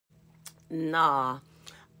Nah,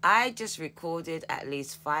 I just recorded at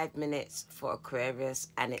least 5 minutes for Aquarius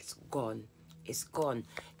and it's gone. It's gone.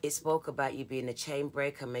 It spoke about you being a chain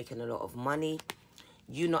breaker, making a lot of money.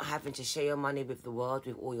 You not having to share your money with the world,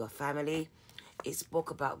 with all your family. It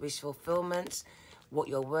spoke about wish fulfillment, what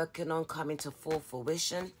you're working on coming to full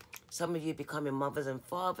fruition. Some of you becoming mothers and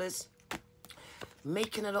fathers.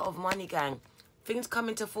 Making a lot of money, gang. Things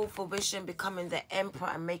coming to full fruition, becoming the emperor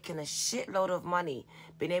and making a shitload of money.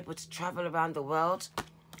 Being able to travel around the world.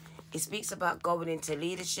 It speaks about going into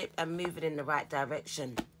leadership and moving in the right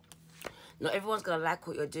direction. Not everyone's going to like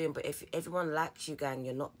what you're doing, but if everyone likes you, gang,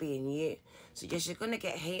 you're not being you. So yes, you're going to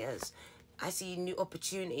get haters. I see new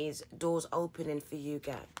opportunities, doors opening for you,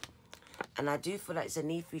 gang. And I do feel like it's a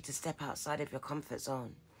need for you to step outside of your comfort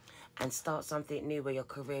zone and start something new where your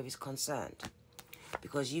career is concerned.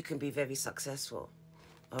 Because you can be very successful,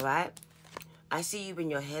 all right? I see you in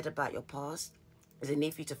your head about your past. There's a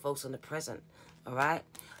need for you to focus on the present, all right?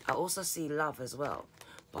 I also see love as well.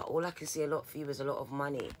 But all I can see a lot for you is a lot of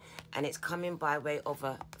money. And it's coming by way of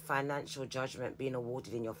a financial judgment being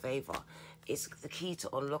awarded in your favor. It's the key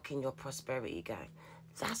to unlocking your prosperity, gang.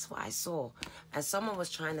 That's what I saw. And someone was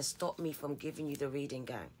trying to stop me from giving you the reading,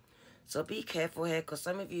 gang. So be careful here, because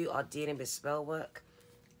some of you are dealing with spell work,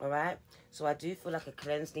 all right? So I do feel like a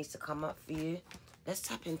cleanse needs to come up for you. Let's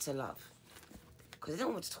tap into love, because they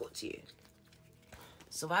don't want to talk to you.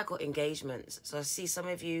 So I got engagements. So I see some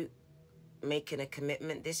of you making a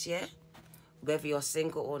commitment this year, whether you're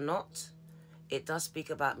single or not. It does speak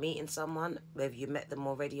about meeting someone, whether you met them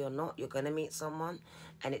already or not. You're going to meet someone.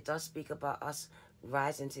 And it does speak about us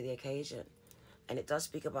rising to the occasion. And it does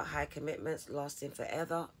speak about high commitments lasting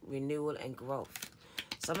forever, renewal and growth.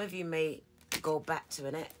 Some of you may go back to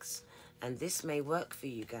an ex, and this may work for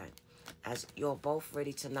you, gang, as you're both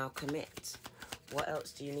ready to now commit. What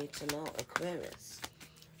else do you need to know, Aquarius?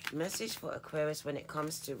 Message for Aquarius when it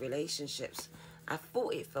comes to relationships. I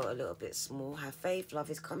thought it felt a little bit small. Have faith. Love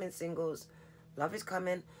is coming, singles. Love is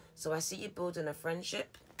coming. So I see you building a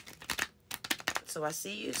friendship. So I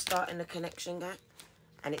see you starting a connection, gang.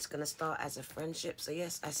 And it's going to start as a friendship. So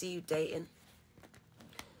yes, I see you dating.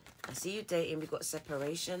 I see you dating. We've got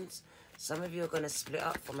separations. Some of you are going to split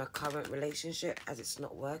up from a current relationship as it's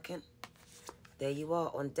not working. There you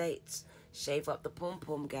are on dates. Shave up the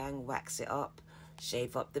pom-pom, gang. Wax it up.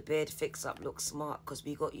 Shave up the beard, fix up, look smart, because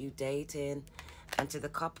we got you dating. And to the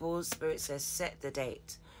couples, Spirit says set the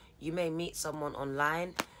date. You may meet someone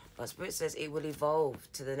online, but Spirit says it will evolve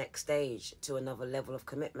to the next stage, to another level of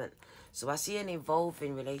commitment. So I see an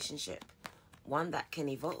evolving relationship, one that can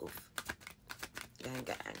evolve. Gang,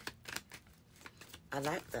 gang. I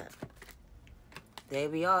like that. There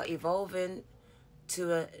we are, evolving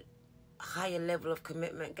to a higher level of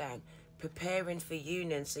commitment, gang. Preparing for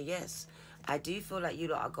union. So yes, I do feel like you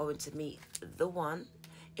lot are going to meet the one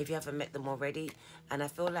if you haven't met them already. And I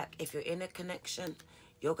feel like if you're in a connection,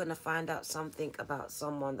 you're going to find out something about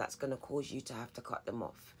someone that's going to cause you to have to cut them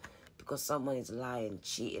off. Because someone is lying,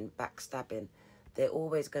 cheating, backstabbing. They're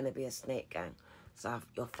always going to be a snake, gang. So if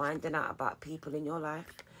you're finding out about people in your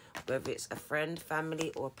life, whether it's a friend,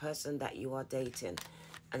 family, or a person that you are dating.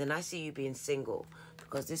 And then I see you being single,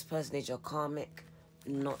 because this person is your karmic,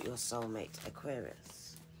 not your soulmate,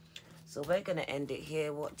 Aquarius. So we're going to end it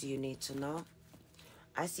here. What do you need to know?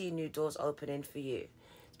 I see new doors opening for you,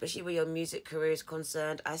 especially where your music career is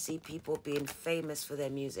concerned. I see people being famous for their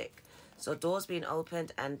music. So doors being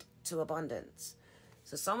opened and to abundance.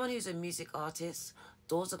 So someone who's a music artist,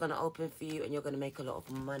 doors are going to open for you and you're going to make a lot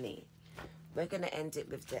of money. We're going to end it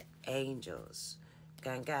with the angels.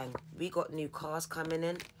 Gang, gang. We got new cars coming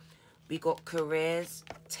in. We got careers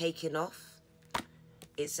taking off.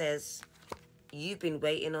 It says you've been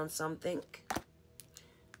waiting on something,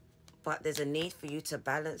 but there's a need for you to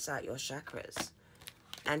balance out your chakras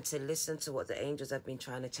and to listen to what the angels have been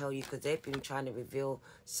trying to tell you, because they've been trying to reveal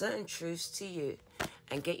certain truths to you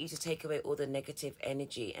and get you to take away all the negative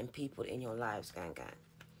energy and people in your lives, gang,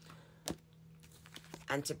 gang.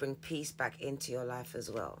 And to bring peace back into your life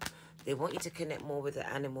as well. They want you to connect more with the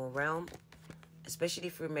animal realm, especially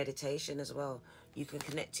through meditation as well. You can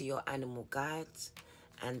connect to your animal guides.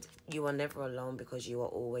 And you are never alone because you are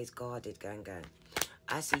always guarded, gang, gang.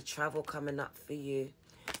 I see travel coming up for you.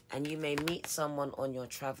 And you may meet someone on your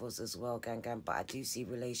travels as well, gang, gang. But I do see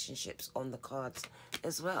relationships on the cards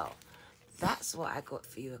as well. That's what I got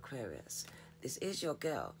for you, Aquarius. This is your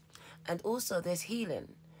girl. And also there's healing,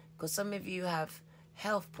 because some of you have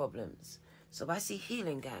health problems. So I see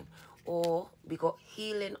healing, gang. Or we got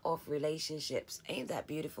healing of relationships. Ain't that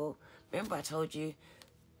beautiful? Remember I told you,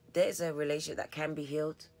 there's a relationship that can be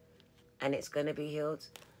healed, and it's going to be healed.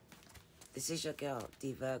 This is your girl,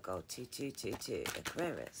 the Virgo 2222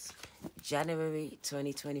 Aquarius, January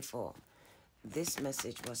 2024. This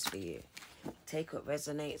message was for you. Take what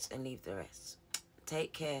resonates and leave the rest.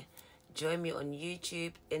 Take care. Join me on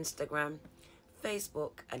YouTube, Instagram,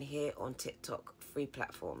 Facebook, and here on TikTok, 3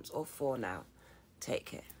 platforms, or 4 now. Take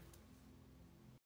care.